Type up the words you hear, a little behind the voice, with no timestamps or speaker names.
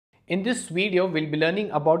In this video, we'll be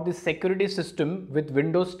learning about the security system with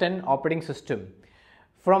Windows 10 operating system.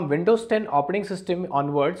 From Windows 10 operating system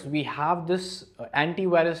onwards, we have this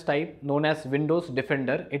antivirus type known as Windows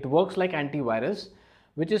Defender. It works like antivirus,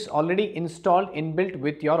 which is already installed inbuilt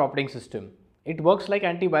with your operating system. It works like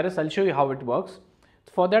antivirus. I'll show you how it works.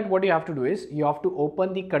 For that, what you have to do is you have to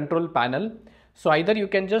open the control panel. So either you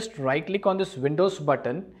can just right click on this Windows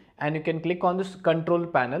button and you can click on this control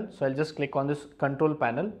panel. So I'll just click on this control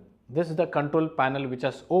panel. This is the control panel which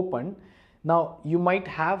has opened. Now you might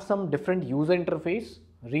have some different user interface.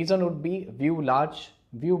 Reason would be view large,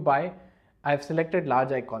 view by. I have selected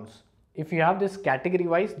large icons. If you have this category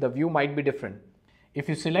wise, the view might be different. If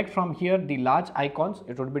you select from here the large icons,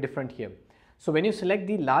 it would be different here. So when you select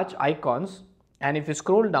the large icons and if you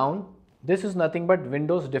scroll down, this is nothing but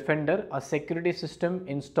Windows Defender, a security system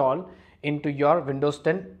installed into your Windows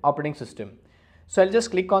 10 operating system. So I'll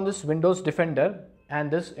just click on this Windows Defender and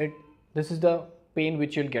this is the pane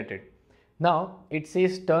which you'll get it. Now it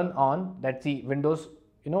says turn on, that's the Windows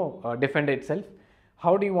Defender itself.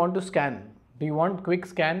 How do you want to scan? Do you want quick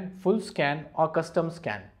scan, full scan or custom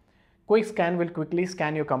scan? Quick scan will quickly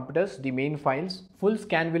scan your computers, the main files. Full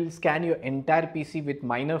scan will scan your entire PC with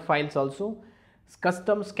minor files also.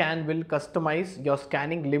 Custom scan will customize your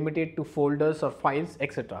scanning limited to folders or files,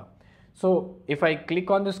 etc. So if I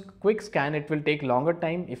click on this quick scan, it will take longer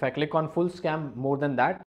time. If I click on full scan, more than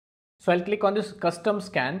that. So I'll click on this custom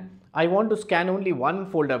scan. I want to scan only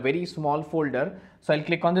one folder, very small folder. So I'll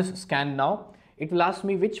click on this scan now. It will ask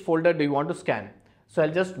me which folder do you want to scan. So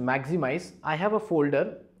I'll just maximize. I have a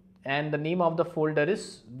folder and the name of the folder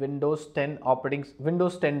is Windows 10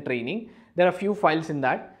 training. There are a few files in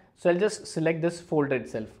that. So I'll just select this folder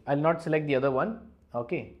itself. I'll not select the other one.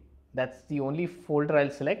 Okay. That's the only folder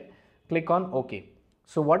I'll select. Click on OK.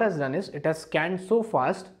 So what has done is it has scanned so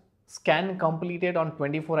fast. Scan completed on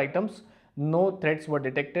 24 items. No threats were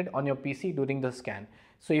detected on your PC during the scan.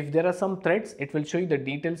 So if there are some threats, it will show you the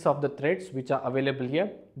details of the threats which are available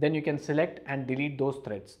here. Then you can select and delete those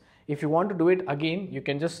threats. If you want to do it again, you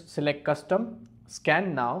can just select custom,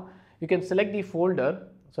 scan now. You can select the folder.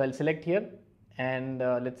 So I'll select here and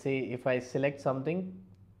let's say if I select something,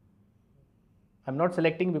 I'm not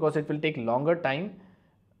selecting because it will take longer time.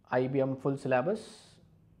 IBM full syllabus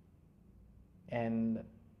and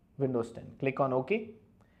Windows 10. Click on OK.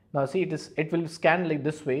 Now see it will scan like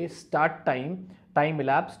this way: start time, time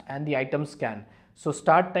elapsed and the item scan. So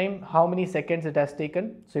start time, how many seconds it has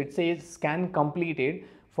taken. So it says scan completed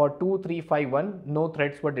for 2351, no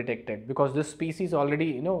threats were detected because this PC is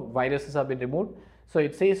already viruses have been removed. So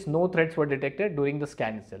it says no threats were detected during the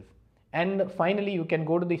scan itself. And finally you can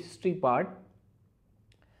go to the history part.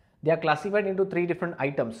 They are classified into three different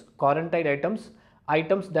items: quarantined items,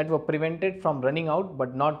 items that were prevented from running out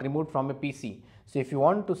but not removed from a PC. So if you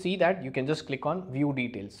want to see that, you can just click on view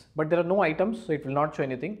details, but there are no items, so it will not show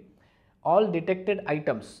anything. All detected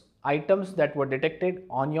items, items that were detected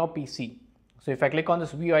on your PC. So if I click on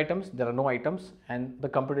this view items, there are no items and the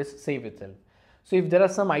computer is safe itself. So if there are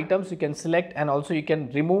some items, you can select and also you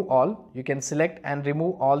can remove all. You can select and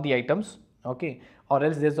remove all the items. Okay. Or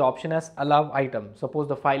else there's the option as allow item. Suppose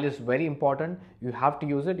the file is very important, you have to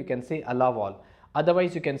use it, you can say allow all.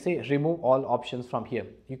 Otherwise you can say remove all options from here.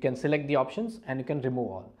 You can select the options and you can remove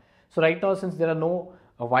all. So right now, since there are no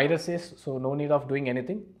viruses, so no need of doing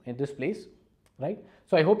anything in this place, right?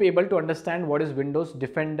 So I hope you're able to understand what is Windows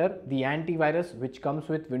Defender, the antivirus which comes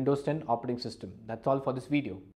with Windows 10 operating system. That's all for this video.